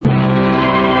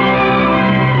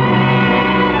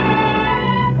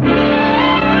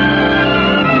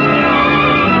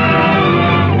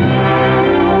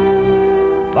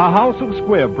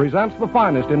Squibb presents the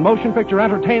finest in motion picture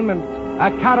entertainment,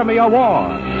 Academy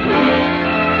Award.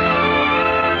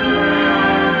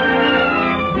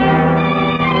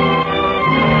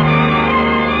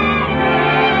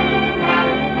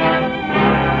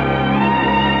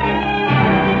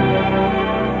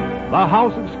 The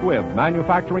House of Squibb,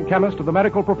 manufacturing chemist to the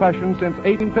medical profession since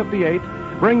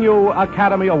 1858, bring you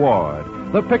Academy Award.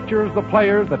 The pictures, the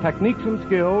players, the techniques and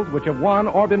skills which have won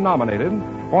or been nominated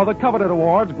for the coveted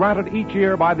awards granted each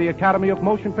year by the Academy of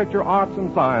Motion Picture Arts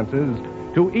and Sciences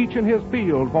to each in his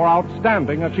field for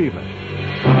outstanding achievement.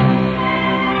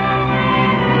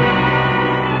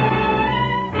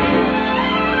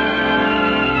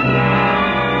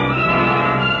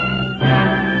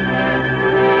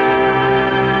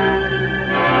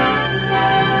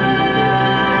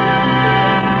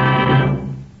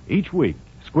 Each week,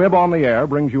 Squibb on the Air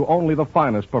brings you only the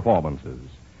finest performances.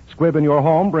 Squibb in your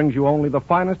home brings you only the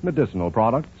finest medicinal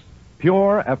products,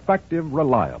 pure, effective,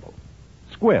 reliable.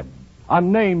 Squibb, a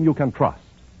name you can trust.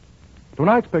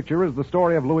 Tonight's picture is the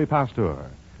story of Louis Pasteur.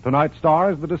 Tonight's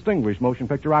star is the distinguished motion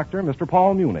picture actor, Mr.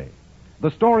 Paul Muni.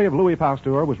 The story of Louis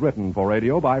Pasteur was written for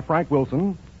radio by Frank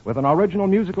Wilson with an original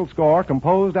musical score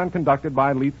composed and conducted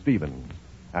by Leith Stevens.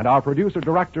 And our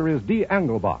producer-director is D.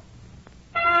 Engelbach.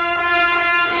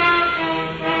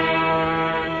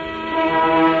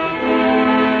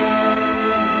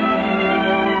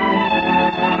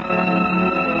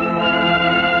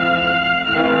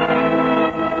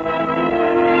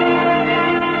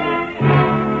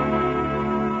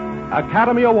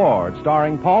 Academy Award,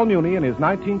 starring Paul Muni in his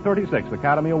 1936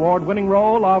 Academy Award-winning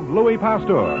role of Louis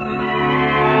Pasteur.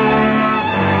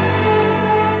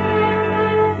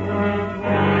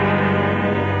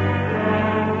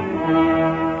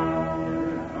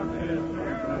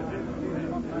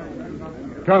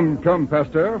 Come,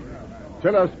 Pasteur.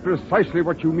 Tell us precisely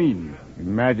what you mean. Your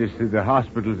Majesty, the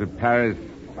hospitals of Paris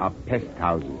are pest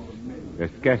houses.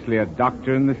 There's scarcely a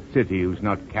doctor in the city who's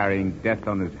not carrying death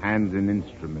on his hands and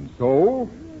instruments. So?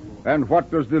 And what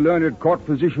does the learned court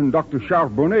physician, Dr.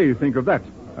 Charbonnet, think of that?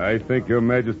 I think, Your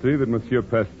Majesty, that Monsieur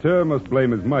Pasteur must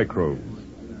blame his microbes.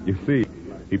 You see,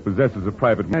 he possesses a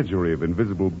private menagerie of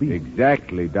invisible beasts.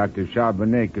 Exactly. Dr.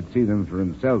 Charbonnet could see them for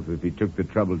himself if he took the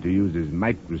trouble to use his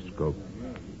microscope.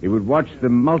 He would watch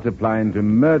them multiply into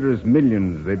murderous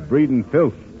millions. They breed in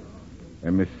filth.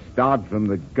 They must start from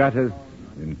the gutters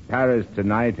in Paris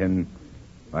tonight and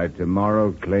by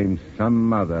tomorrow claim some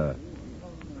mother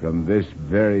from this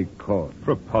very court.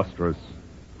 Preposterous.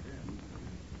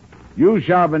 You,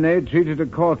 Charbonnet, treated a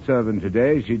court servant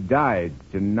today. She died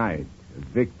tonight, a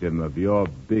victim of your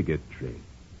bigotry.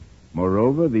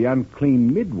 Moreover, the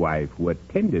unclean midwife who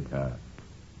attended her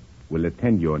will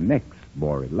attend your next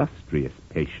more illustrious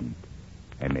patient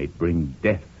and may bring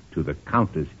death to the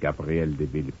Countess Gabrielle de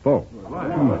Villefort.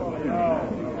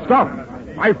 Stop!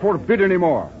 I forbid any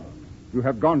more. You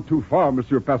have gone too far,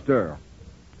 Monsieur Pasteur.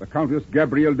 The Countess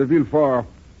Gabrielle de Villefort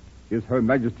is Her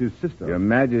Majesty's sister. Your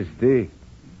Majesty,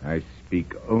 I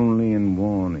speak only in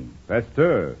warning.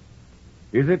 Pasteur,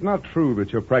 is it not true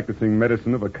that you're practicing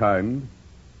medicine of a kind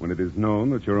when it is known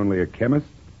that you're only a chemist?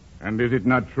 And is it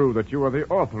not true that you are the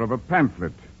author of a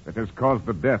pamphlet that has caused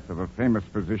the death of a famous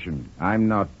physician? I'm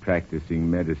not practicing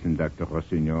medicine, Dr.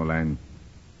 Rossignol. I'm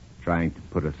trying to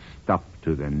put a stop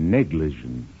to the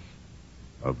negligence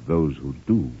of those who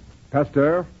do.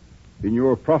 Pasteur, in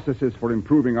your processes for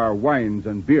improving our wines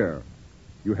and beer,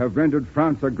 you have rendered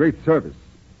France a great service.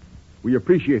 We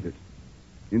appreciate it.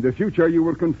 In the future, you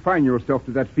will confine yourself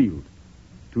to that field,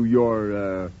 to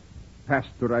your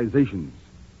pasteurizations.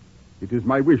 It is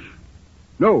my wish.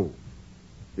 No,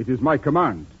 it is my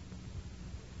command.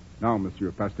 Now,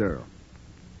 Monsieur Pasteur,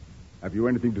 have you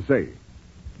anything to say?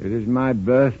 It is my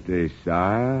birthday,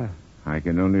 sire. I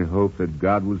can only hope that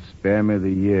God will spare me the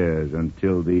years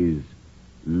until these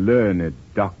learned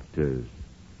doctors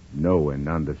know and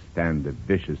understand the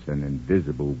vicious and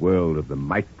invisible world of the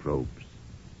microbes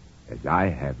as I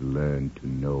have learned to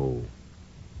know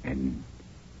and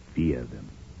fear them.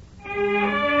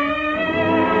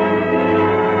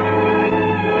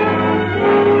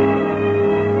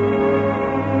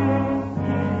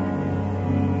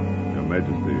 Your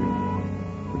Majesty,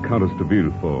 the Countess de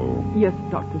Villefort. Yes,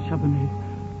 Dr. Charbonnet.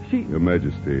 Your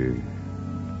Majesty,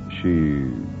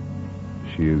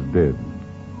 she is dead.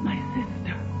 My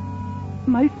sister.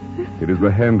 My sister. It is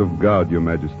the hand of God, Your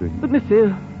Majesty. But,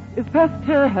 monsieur, if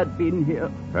Pasteur had been here...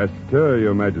 Pasteur,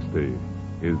 Your Majesty,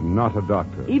 is not a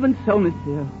doctor. Even so,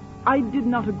 monsieur, I did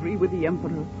not agree with the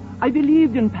Emperor. I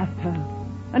believed in Pasteur.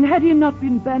 And had he not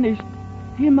been banished,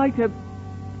 he might have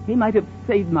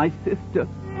saved my sister.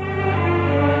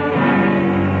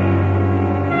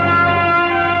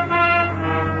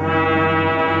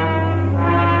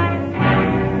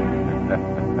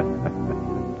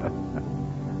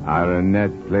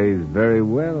 Annette plays very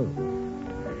well.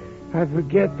 I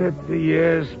forget that the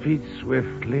years speed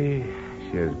swiftly.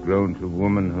 She has grown to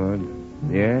womanhood.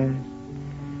 Yes.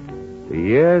 The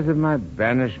years of my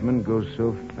banishment go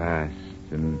so fast,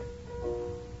 and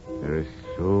there is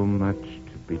so much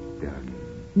to be done.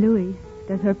 Louis,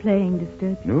 does her playing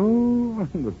disturb you? No,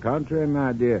 on the contrary,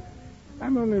 my dear.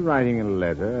 I'm only writing a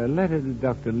letter to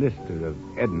Dr. Lister of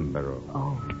Edinburgh.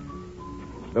 Oh.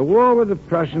 The war with the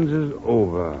Prussians is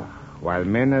over. While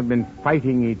men have been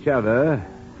fighting each other,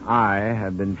 I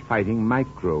have been fighting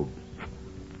microbes.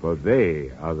 For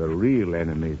they are the real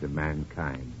enemies of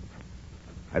mankind.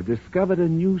 I've discovered a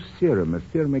new serum, a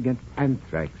serum against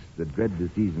anthrax, the dread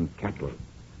disease in cattle.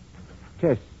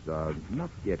 Tests are not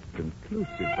yet conclusive,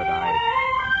 but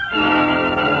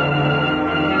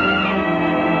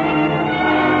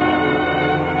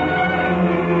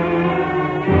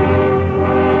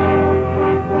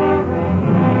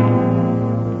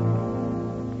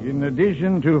In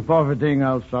addition to forfeiting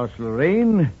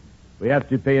Alsace-Lorraine, we have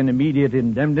to pay an immediate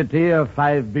indemnity of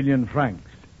 5 billion francs.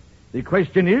 The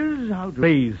question is how to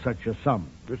raise such a sum.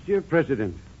 Monsieur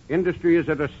President, industry is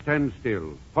at a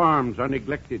standstill. Farms are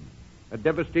neglected. A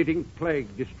devastating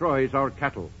plague destroys our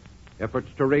cattle. Efforts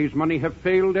to raise money have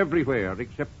failed everywhere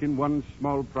except in one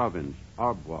small province,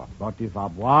 Arbois. But if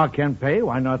Arbois can pay,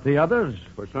 why not the others?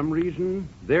 For some reason,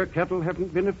 their cattle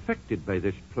haven't been affected by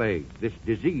this plague, this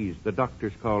disease the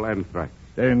doctors call anthrax.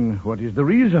 Then what is the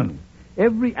reason?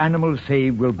 Every animal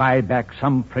saved will buy back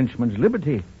some Frenchman's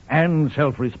liberty and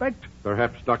self-respect.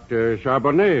 Perhaps Dr.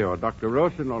 Charbonnet or Dr.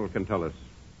 Rossignol can tell us.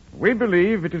 We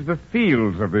believe it is the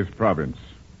fields of this province.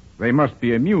 They must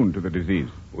be immune to the disease.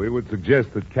 We would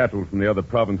suggest that cattle from the other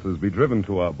provinces be driven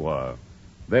to Arbois,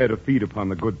 there to feed upon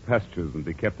the good pastures and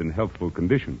be kept in healthful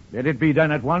condition. Let it be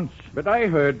done at once. But I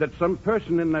heard that some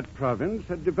person in that province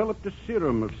had developed a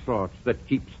serum of sorts that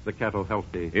keeps the cattle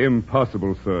healthy.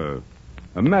 Impossible, sir.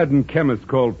 A maddened chemist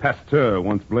called Pasteur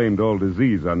once blamed all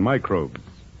disease on microbes.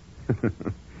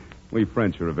 We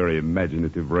French are a very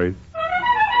imaginative race.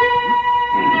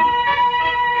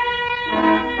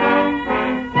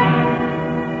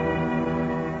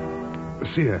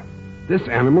 Monsieur, this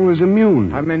animal is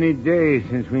immune. how many days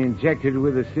since we injected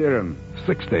with the serum?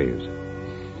 6 days.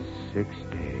 6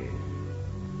 days.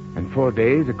 And 4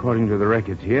 days, according to the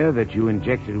records here, that you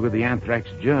injected with the anthrax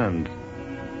germs.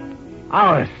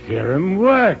 Our serum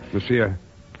works. Monsieur,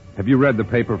 have you read the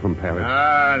paper from Paris? No,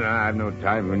 I have no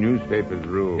time for newspapers,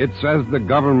 Rule. It says the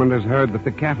government has heard that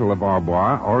the cattle of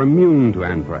Arbois are immune to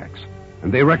anthrax,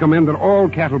 and they recommend that all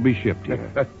cattle be shipped here.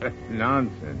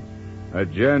 Nonsense. A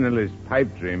journalist's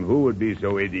pipe dream. Who would be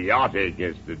so idiotic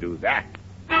as to do that?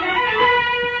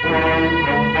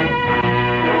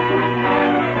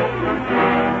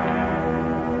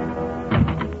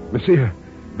 Monsieur,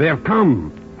 they have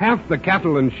come. Half the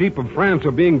cattle and sheep of France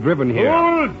are being driven here.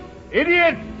 Fools!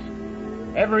 Idiots!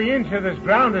 Every inch of this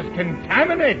ground is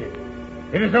contaminated.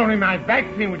 It is only my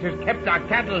vaccine which has kept our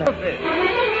cattle healthy.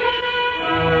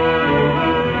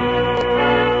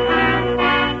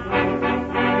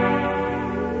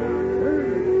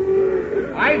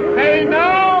 I say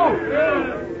no!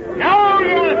 No,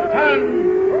 you son!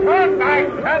 Turn back,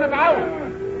 turn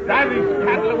about! Drive these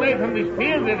cattle away from this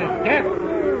field. It is death.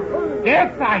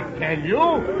 Death, I tell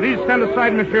you! Please stand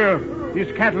aside, monsieur.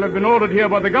 These cattle have been ordered here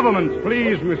by the government.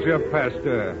 Please, Monsieur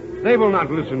Pasteur. They will not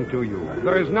listen to you.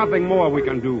 There is nothing more we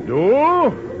can do.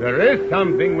 Do? There is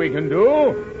something we can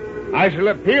do. I shall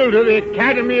appeal to the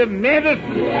Academy of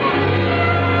Medicine.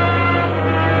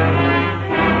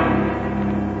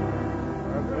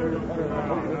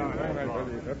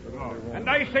 And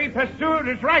I say Pasteur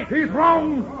is right. He's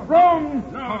wrong! Wrong!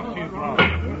 No, she's wrong.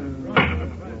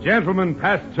 Gentleman,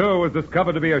 Pasteur was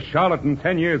discovered to be a charlatan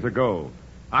 10 years ago.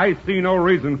 I see no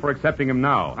reason for accepting him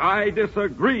now. I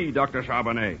disagree, Dr.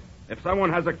 Charbonnet. If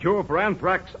someone has a cure for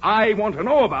anthrax, I want to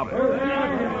know about it.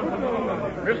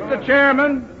 Mr.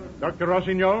 Chairman, Dr.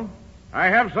 Rossignol, I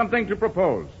have something to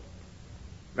propose.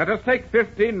 Let us take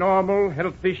 50 normal,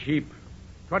 healthy sheep,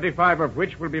 25 of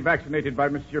which will be vaccinated by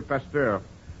Monsieur Pasteur.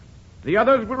 The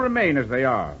others will remain as they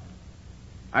are.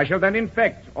 I shall then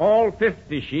infect all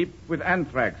 50 sheep with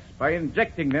anthrax by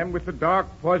injecting them with the dark,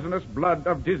 poisonous blood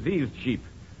of diseased sheep.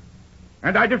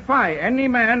 And I defy any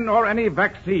man or any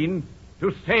vaccine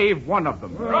to save one of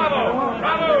them. Bravo!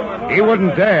 Bravo! He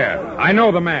wouldn't dare. I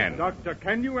know the man. Doctor,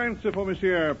 can you answer for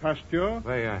Monsieur Pasteur?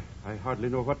 Why, I hardly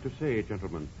know what to say,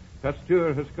 gentlemen.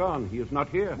 Pasteur has gone. He is not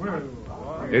here.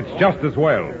 It's just as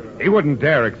well. He wouldn't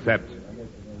dare accept.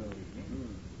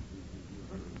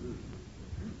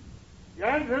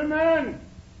 Gentlemen,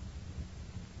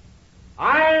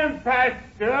 I am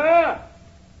Pasteur.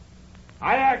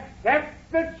 I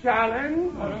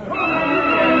challenge?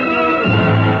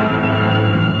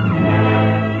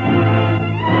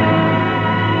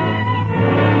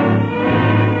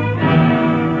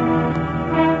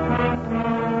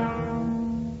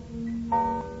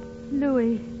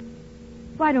 Louis,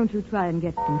 why don't you try and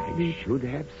get some sleep? I should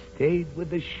have stayed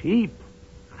with the sheep.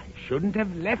 I shouldn't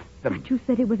have left them. But you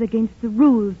said it was against the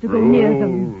rules to go near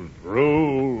them.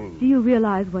 Rules. Do you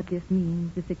realize what this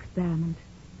means, this experiment?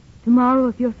 Tomorrow,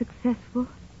 if you're successful,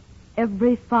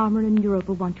 every farmer in Europe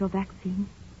will want your vaccine.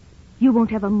 You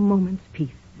won't have a moment's peace.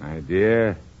 My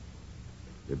dear,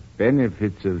 the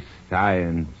benefits of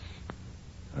science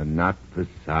are not for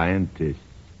scientists.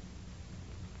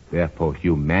 They're for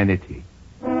humanity.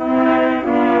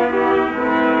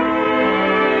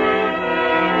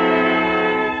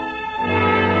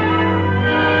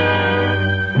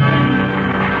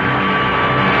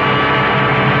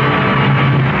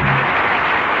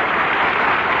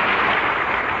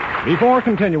 Before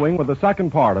continuing with the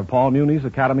second part of Paul Muni's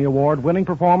Academy Award-winning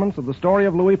performance of the story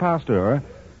of Louis Pasteur,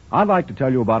 I'd like to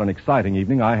tell you about an exciting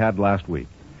evening I had last week.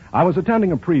 I was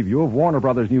attending a preview of Warner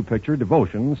Brothers' new picture,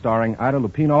 Devotion, starring Ida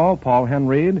Lupino, Paul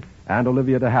Henreid, and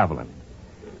Olivia de Havilland.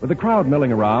 With the crowd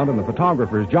milling around and the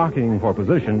photographers jockeying for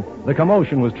position, the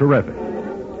commotion was terrific.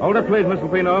 Hold it, please, Miss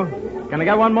Lupino. Can I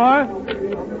get one more?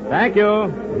 Thank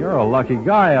you. You're a lucky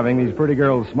guy having these pretty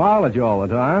girls smile at you all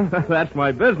the time. That's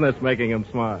my business, making them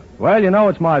smile. Well, you know,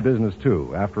 it's my business,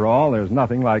 too. After all, there's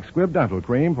nothing like Squibb Dental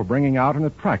Cream for bringing out an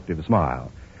attractive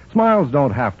smile. Smiles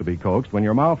don't have to be coaxed when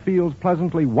your mouth feels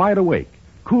pleasantly wide awake,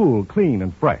 cool, clean,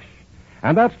 and fresh.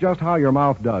 And that's just how your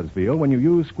mouth does feel when you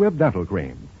use Squibb Dental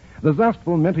Cream. The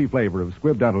zestful, minty flavor of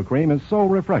Squibb Dental Cream is so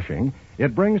refreshing,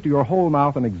 it brings to your whole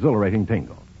mouth an exhilarating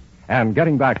tingle. And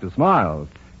getting back to smiles,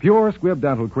 pure Squibb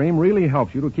Dental Cream really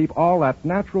helps you to keep all that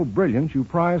natural brilliance you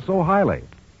prize so highly.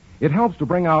 It helps to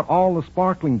bring out all the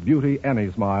sparkling beauty any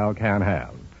smile can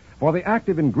have. For the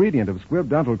active ingredient of Squibb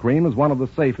Dental Cream is one of the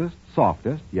safest,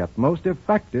 softest, yet most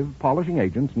effective polishing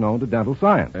agents known to dental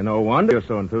science. And no wonder you're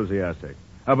so enthusiastic.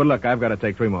 Oh, but look, I've got to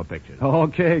take 3 more pictures.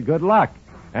 Okay, good luck.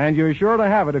 And you're sure to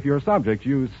have it if your subjects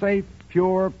use safe,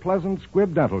 pure, pleasant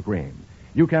Squibb Dental Cream.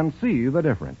 You can see the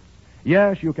difference.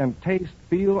 Yes, you can taste,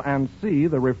 feel, and see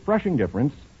the refreshing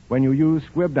difference when you use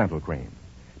Squibb Dental Cream.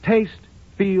 Taste,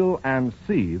 feel, and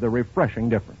see the refreshing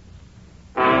difference.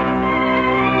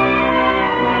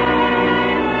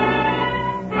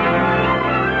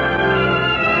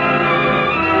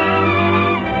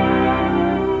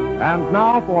 And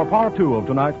now for part 2 of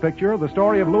tonight's picture, the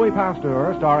story of Louis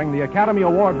Pasteur, starring the Academy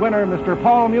Award winner, Mr.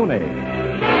 Paul Muni.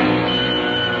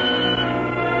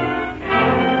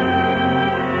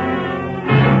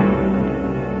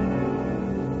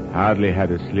 Hardly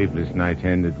had a sleepless night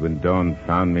ended when dawn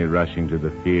found me rushing to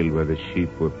the field where the sheep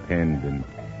were penned, and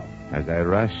as I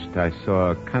rushed, I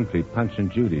saw a country Punch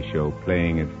and Judy show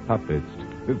playing its puppets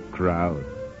to the crowd.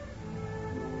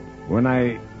 When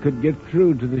I could get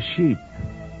through to the sheep,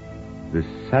 the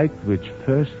sight which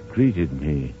first greeted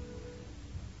me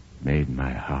made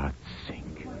my heart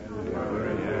sink.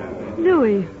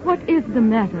 Louis, what is the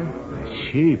matter?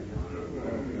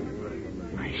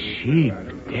 My sheep,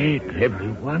 dead,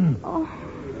 every one. Oh.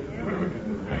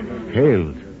 I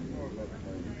failed.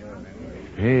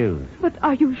 But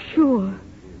are you sure?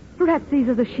 Perhaps these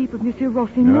are the sheep of Monsieur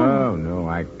Rossignol. No,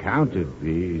 I counted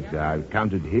these. I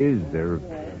counted his.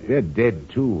 They're dead,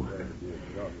 too.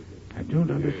 I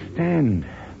don't understand.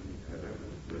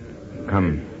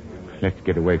 Come, let's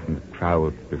get away from the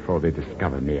crowd before they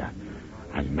discover me.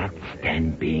 I'll not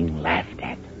stand being laughed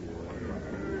at.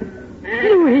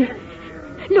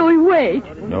 Louis,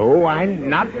 wait. No, I'll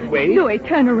not wait. Louis,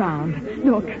 turn around.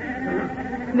 Look.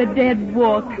 The dead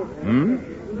walk.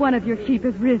 One of your sheep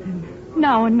has risen.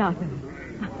 Now another.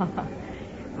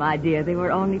 My dear, they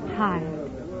were only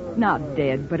tired. Not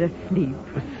dead, but asleep.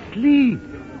 Asleep?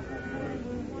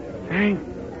 Thank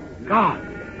God.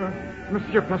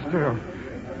 Monsieur Pasteur,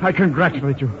 I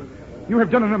congratulate you. You have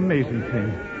done an amazing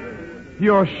thing.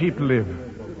 Your sheep live.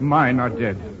 Mine are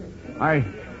dead. I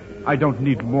don't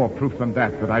need more proof than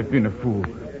that I've been a fool.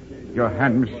 Your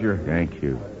hand, monsieur. Thank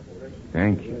you.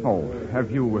 Oh,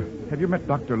 have you met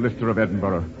Dr. Lister of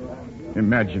Edinburgh?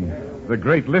 Imagine, the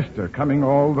great Lister coming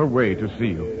all the way to see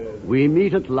you. We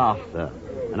meet at last, sir,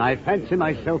 and I fancy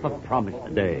myself a promise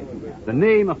today. The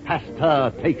name of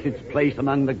Pasteur takes its place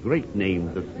among the great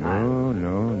names of science.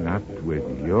 No, not with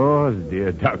yours,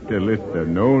 dear Dr. Lister.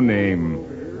 No name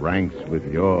ranks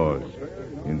with yours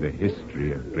in the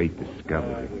history of great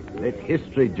discovery. Let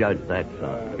history judge that,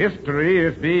 sir. History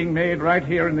is being made right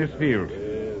here in this field.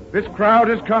 This crowd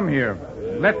has come here.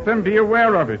 Let them be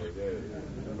aware of it.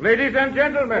 Ladies and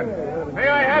gentlemen, may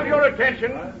I have your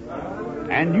attention?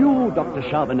 And you, Dr.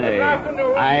 Charbonnet,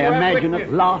 I imagine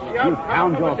at last you've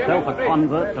found yourself a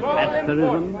convert to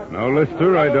Pasteurism? No,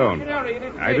 Lister, I don't.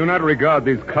 I do not regard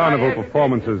these carnival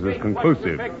performances as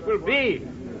conclusive. What the effects will be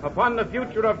upon the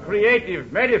future of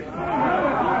creative medicine. It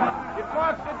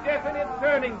marks a definite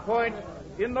turning point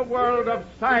in the world of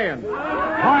science.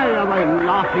 Why are they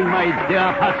laughing, my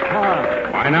dear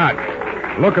Pasteur? Why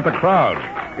not? Look at the crowd.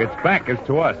 Its back is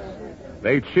to us.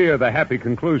 They cheer the happy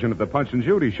conclusion of the Punch and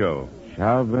Judy show.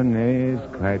 Charbonnet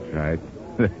is quite right.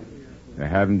 They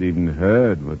haven't even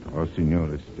heard what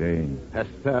Rossignol is saying.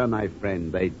 Pasteur, my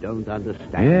friend, they don't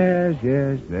understand.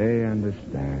 Yes, they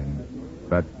understand.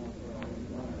 But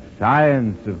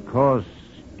science, of course,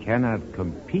 cannot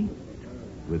compete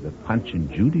with the Punch and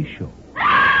Judy show.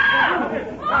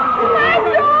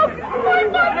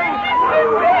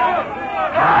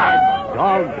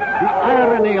 Dog, the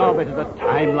irony of it at a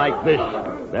time like this.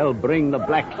 They'll bring the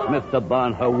blacksmith to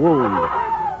burn her wound.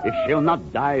 If she'll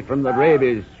not die from the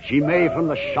rabies, she may from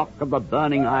the shock of the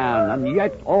burning iron, and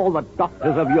yet all the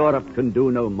doctors of Europe can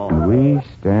do no more. We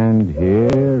stand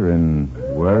here and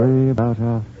worry about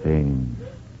our fame.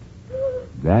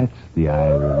 That's the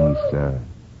irony, sir.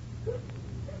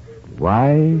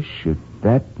 Why should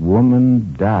that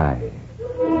woman die?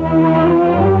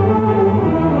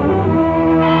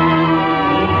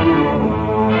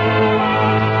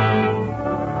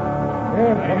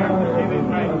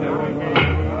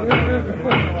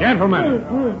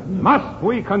 Gentlemen, must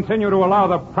we continue to allow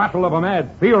the prattle of a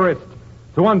mad theorist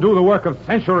to undo the work of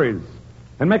centuries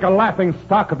and make a laughing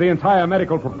stock of the entire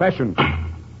medical profession?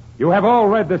 You have all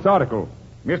read this article.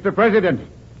 Mr. President,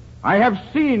 I have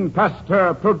seen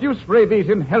Pasteur produce rabies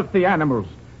in healthy animals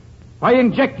by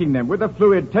injecting them with a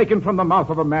fluid taken from the mouth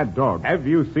of a mad dog. Have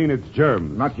you seen its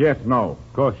germs? Not yet, no.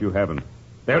 Of course you haven't.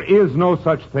 There is no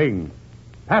such thing.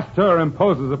 Pasteur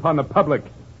imposes upon the public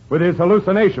with his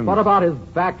hallucinations. What about his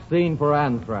vaccine for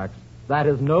anthrax? That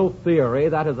is no theory,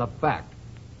 that is a fact.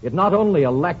 It not only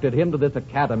elected him to this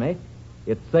academy,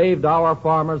 it saved our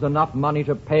farmers enough money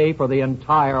to pay for the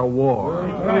entire war.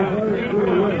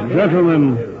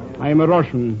 Gentlemen, I am a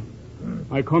Russian.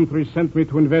 My country sent me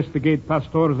to investigate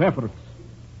Pasteur's efforts.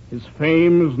 His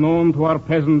fame is known to our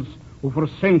peasants who for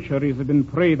centuries have been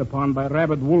preyed upon by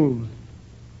rabid wolves.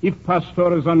 If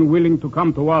Pasteur is unwilling to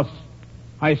come to us,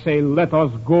 I say let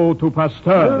us go to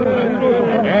Pasteur.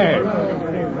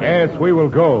 Yes, we will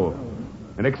go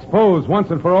and expose once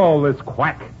and for all this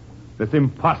quack, this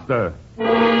impostor.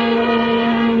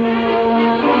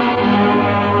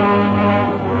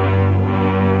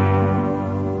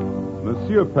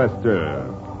 Monsieur Pasteur,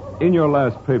 in your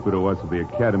last paper to us at the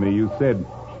Academy, you said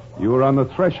you were on the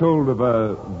threshold of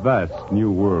a vast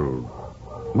new world.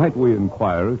 Might we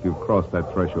inquire if you've crossed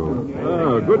that threshold?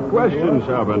 Good question,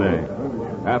 Charbonnet.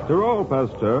 After all,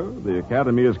 Pasteur, the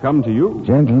Academy has come to you.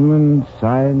 Gentlemen,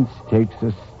 science takes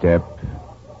a step,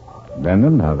 then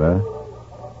another,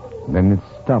 then it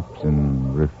stops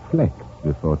and reflects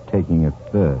before taking a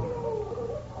third.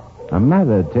 A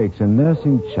mother takes a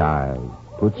nursing child,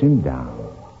 puts him down.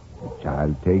 The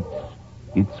child takes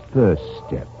its first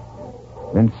step,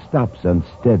 then stops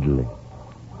unsteadily.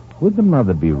 Would the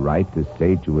mother be right to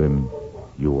say to him,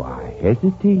 "You are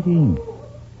hesitating.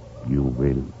 You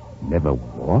will never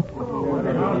walk"?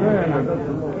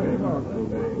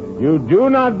 You do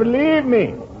not believe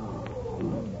me.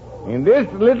 In this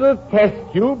little test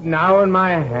tube now in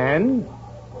my hand,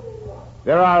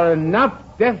 there are enough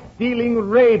death-dealing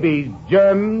rabies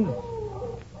germs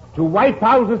to wipe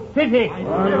out a city.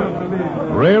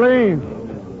 Really?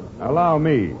 Allow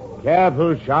me.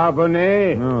 Careful,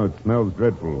 Charbonnet. No, it smells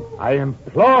dreadful. I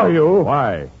implore you.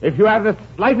 Why? If you have the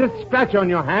slightest scratch on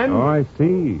your hand. Oh, I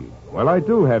see. Well, I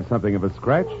do have something of a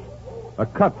scratch. A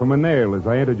cut from a nail as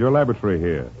I entered your laboratory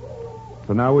here.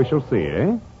 So now we shall see,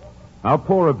 eh? I'll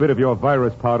pour a bit of your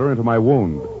virus powder into my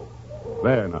wound.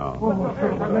 There now.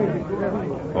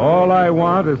 All I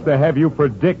want is to have you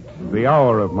predict the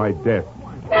hour of my death.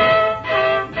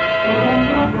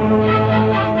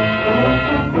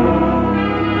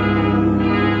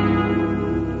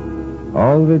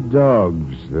 All the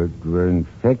dogs that were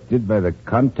infected by the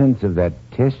contents of that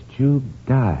test tube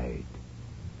died.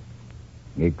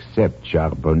 Except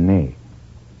Charbonnet.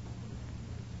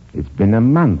 It's been a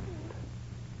month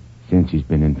since he's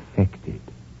been infected.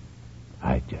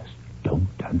 I just don't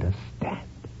understand.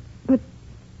 But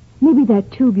maybe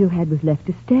that tube you had was left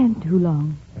to stand too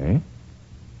long. Eh?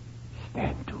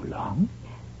 Stand too long?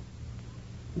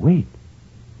 Wait.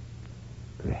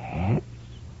 Perhaps.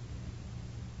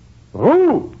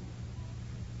 Roux!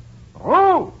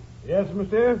 Roux! Yes,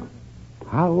 monsieur?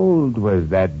 How old was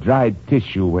that dried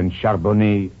tissue when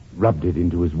Charbonnet rubbed it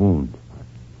into his wound?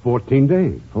 14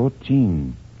 days.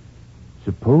 14.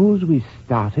 Suppose we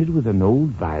started with an old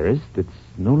virus that's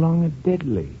no longer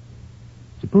deadly.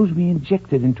 Suppose we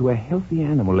inject it into a healthy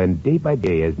animal, and day by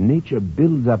day, as nature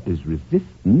builds up his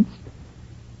resistance,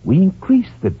 we increase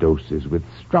the doses with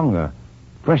stronger,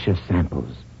 fresher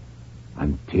samples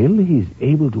until he's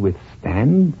able to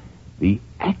withstand the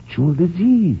actual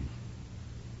disease.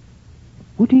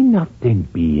 Would he not then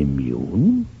be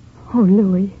immune? Oh,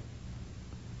 Louis.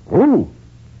 Oh!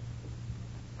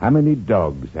 How many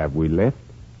dogs have we left?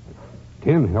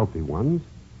 10 healthy ones.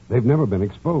 They've never been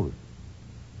exposed.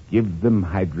 Give them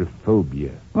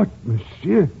hydrophobia. But,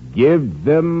 monsieur... Give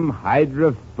them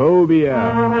hydrophobia.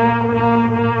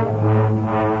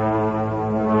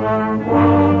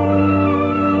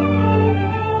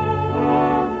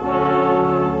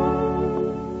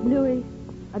 Louis,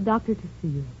 a doctor to see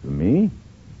you. For me?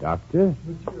 Doctor?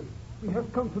 Monsieur, we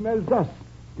have come from Alsace.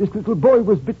 This little boy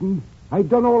was bitten. I've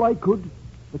done all I could,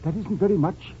 but that isn't very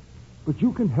much. But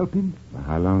you can help him.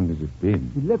 How long has it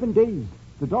been? 11 days.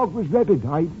 The dog was rabid.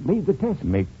 I made the test.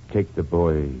 Take the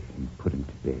boy and put him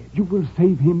to bed. You will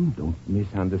save him. Don't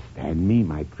misunderstand me.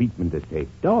 My treatment has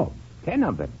saved dogs. 10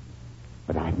 of them.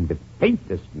 But I haven't the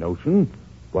faintest notion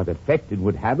what effect it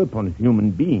would have upon a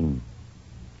human being.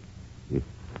 If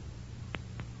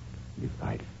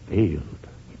I failed.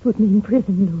 It put me in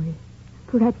prison, Louis.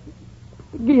 Perhaps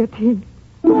the guillotine.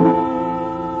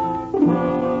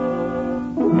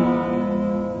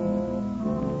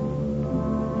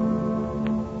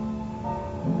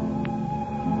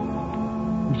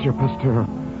 Monsieur Pasteur,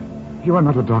 you are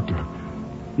not a doctor.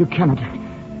 You cannot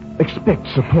expect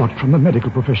support from the medical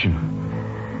profession.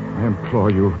 I implore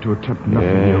you to attempt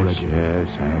nothing irregular. Yes,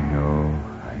 I know.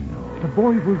 The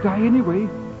boy will die anyway.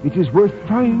 It is worth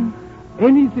trying.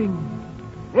 Anything.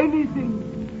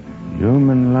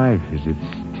 Human life is at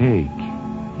stake.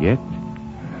 Yet,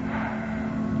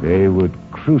 they would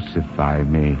crucify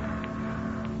me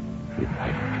if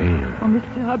I failed. Oh,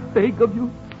 monsieur, I beg of you,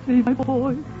 save my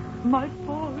boy. My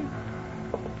boy.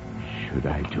 Should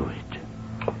I do it?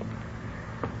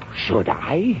 Should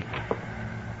I?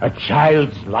 A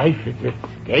child's life is at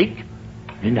stake,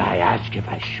 and I ask if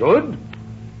I should?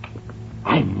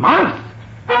 I must!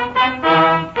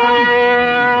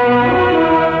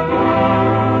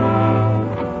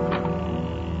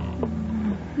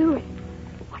 Louis,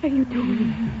 what are you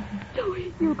doing?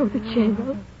 Louis, you'll go to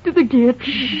jail. To the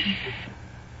guillotine.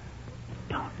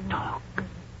 Don't talk.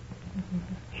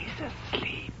 He's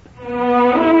asleep.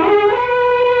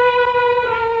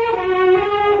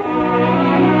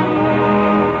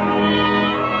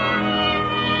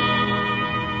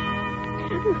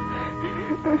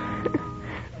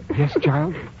 Yes,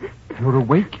 child? You're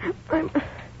awake?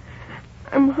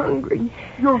 I'm hungry.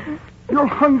 You're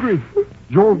hungry.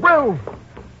 You're well.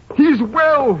 He's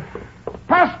well.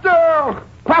 Pasteur!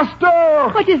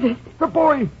 Pasteur! What is it? The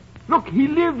boy. Look, he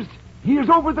lives. He is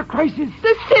over the crisis.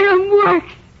 The serum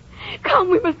works. Come,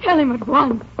 we must tell him at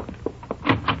once.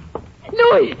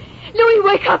 Louis! Louis,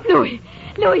 wake up, Louis!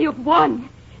 Louis, you've won.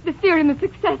 The serum is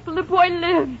successful. The boy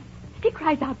lives. He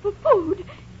cries out for food.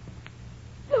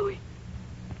 Louis!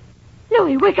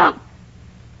 Louis, wake up!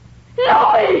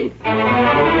 Louis!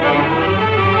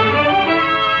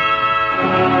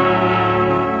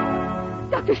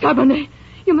 Dr. Charbonnet,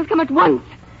 you must come at once.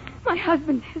 My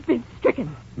husband has been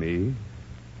stricken. Me?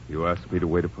 You asked me to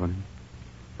wait upon him?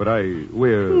 But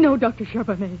we're... No, Dr.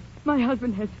 Charbonnet. My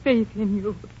husband has faith in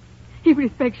you. He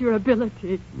respects your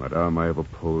ability. Madame, I have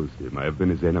opposed him. I have been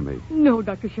his enemy. No,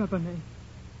 Dr. Charbonnet.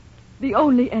 The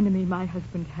only enemy my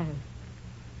husband has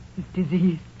is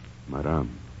disease. Madame,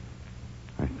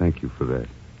 I thank you for that.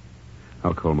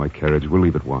 I'll call my carriage. We'll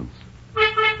leave at once.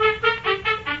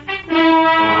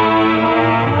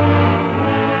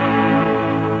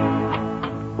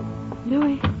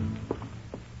 Louis?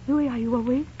 Louis, are you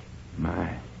awake?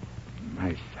 My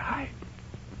side.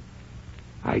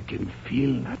 I can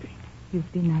feel nothing.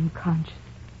 You've been unconscious.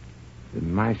 The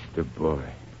master boy.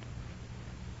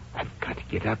 I've got to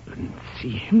get up and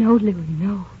see him. No, Louis,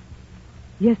 no.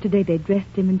 Yesterday they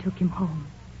dressed him and took him home.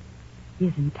 He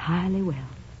is entirely well.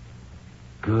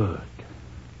 Good.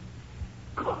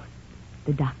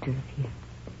 The doctor is here.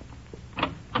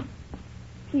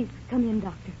 Please, come in,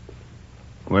 doctor.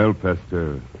 Well,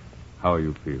 Pasteur, how are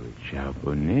you feeling?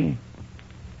 Charbonnet?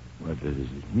 What does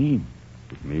it mean?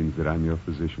 It means that I'm your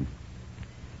physician.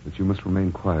 That you must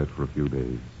remain quiet for a few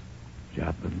days.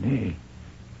 Charbonnet?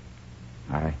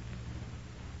 I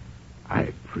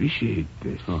appreciate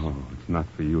this. Oh, it's not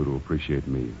for you to appreciate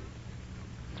me.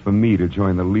 It's for me to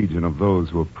join the legion of those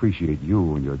who appreciate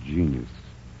you and your genius.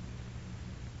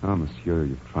 Ah, monsieur,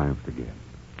 you've triumphed again.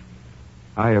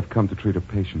 I have come to treat a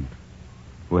patient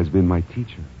who has been my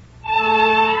teacher.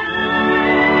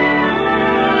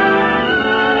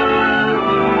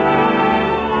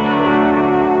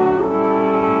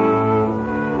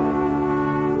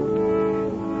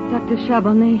 Dr.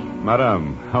 Charbonnet.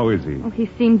 Madame, how is he? Oh, he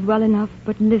seems well enough,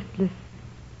 but listless.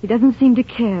 He doesn't seem to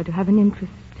care, to have an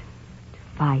interest,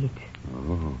 to fight.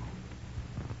 Oh.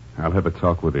 I'll have a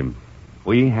talk with him.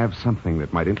 We have something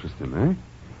that might interest him, eh?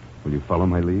 Will you follow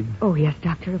my lead? Oh, yes,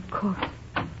 Doctor, of course.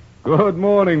 Good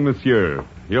morning, monsieur.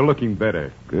 You're looking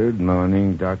better. Good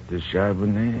morning, Dr.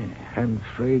 Charbonnet. I'm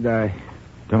afraid I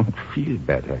don't feel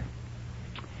better.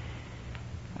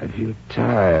 I feel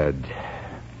tired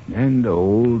and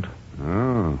old.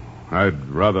 Oh, I'd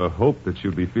rather hope that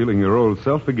you'd be feeling your old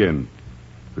self again,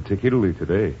 particularly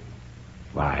today.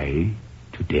 Why,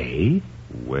 today?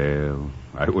 Well,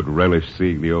 I would relish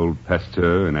seeing the old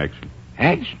Pasteur in action.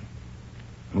 Action?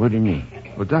 What do you mean?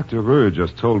 Well, Dr. Reux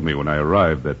just told me when I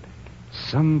arrived that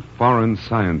some foreign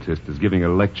scientist is giving a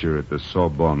lecture at the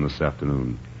Sorbonne this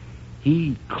afternoon.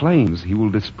 He claims he will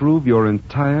disprove your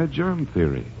entire germ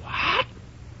theory. What?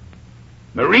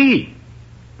 Marie!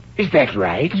 Is that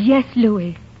right? Yes,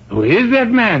 Louis. Who is that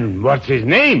man? What's his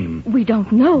name? We don't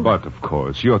know. But, of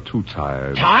course, you're too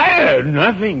tired. Tired?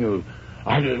 Nothing.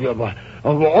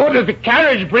 Order the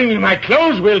carriage bringing my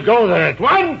clothes. We'll go there at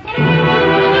once.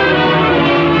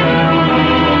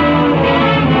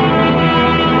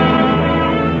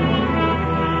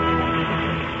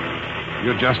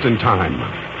 You're just in time.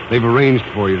 They've arranged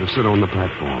for you to sit on the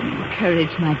platform.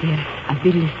 Courage, my dear. I'll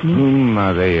be listening. Whom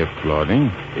are they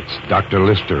applauding? It's Dr.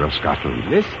 Lister of Scotland.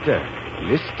 Lister?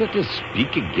 Lister to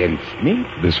speak against me?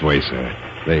 This way, sir.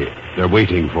 They're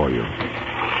waiting for you.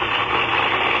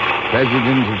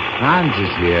 President of France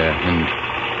is here, and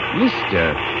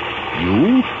Lister,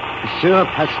 you? Monsieur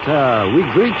Pasteur, we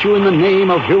greet you in the name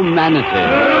of humanity.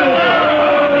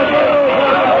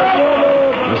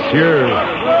 Monsieur,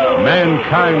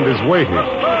 mankind is waiting.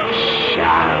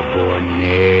 Charbonnet.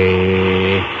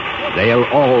 They'll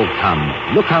all come.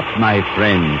 Look up, my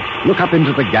friend. Look up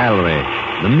into the gallery.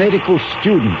 The medical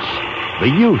students, the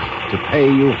youth to pay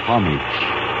you homage.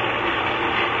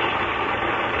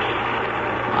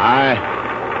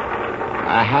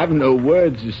 I have no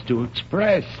words as to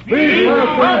express.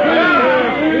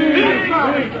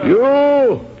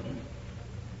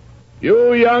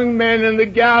 You young men in the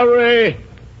gallery,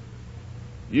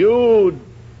 you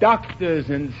doctors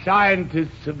and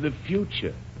scientists of the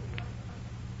future,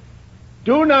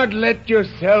 do not let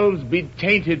yourselves be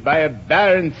tainted by a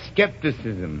barren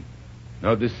skepticism,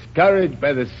 nor discouraged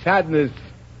by the sadness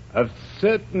of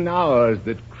certain hours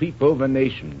that creep over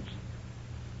nations.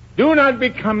 Do not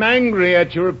become angry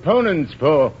at your opponents,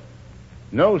 for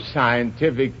no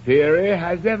scientific theory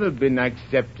has ever been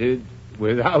accepted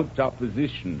without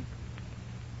opposition.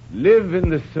 Live in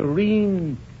the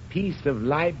serene peace of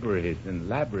libraries and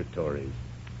laboratories.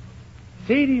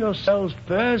 Say to yourselves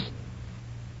first,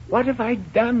 what have I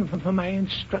done for my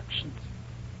instructions?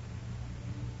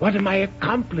 What am I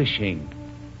accomplishing?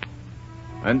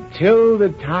 Until the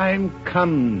time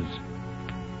comes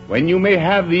when you may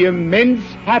have the immense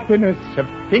happiness of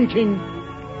thinking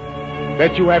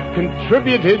that you have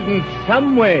contributed in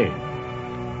some way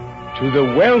to the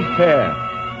welfare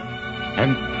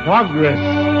and progress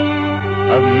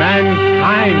of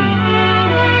mankind.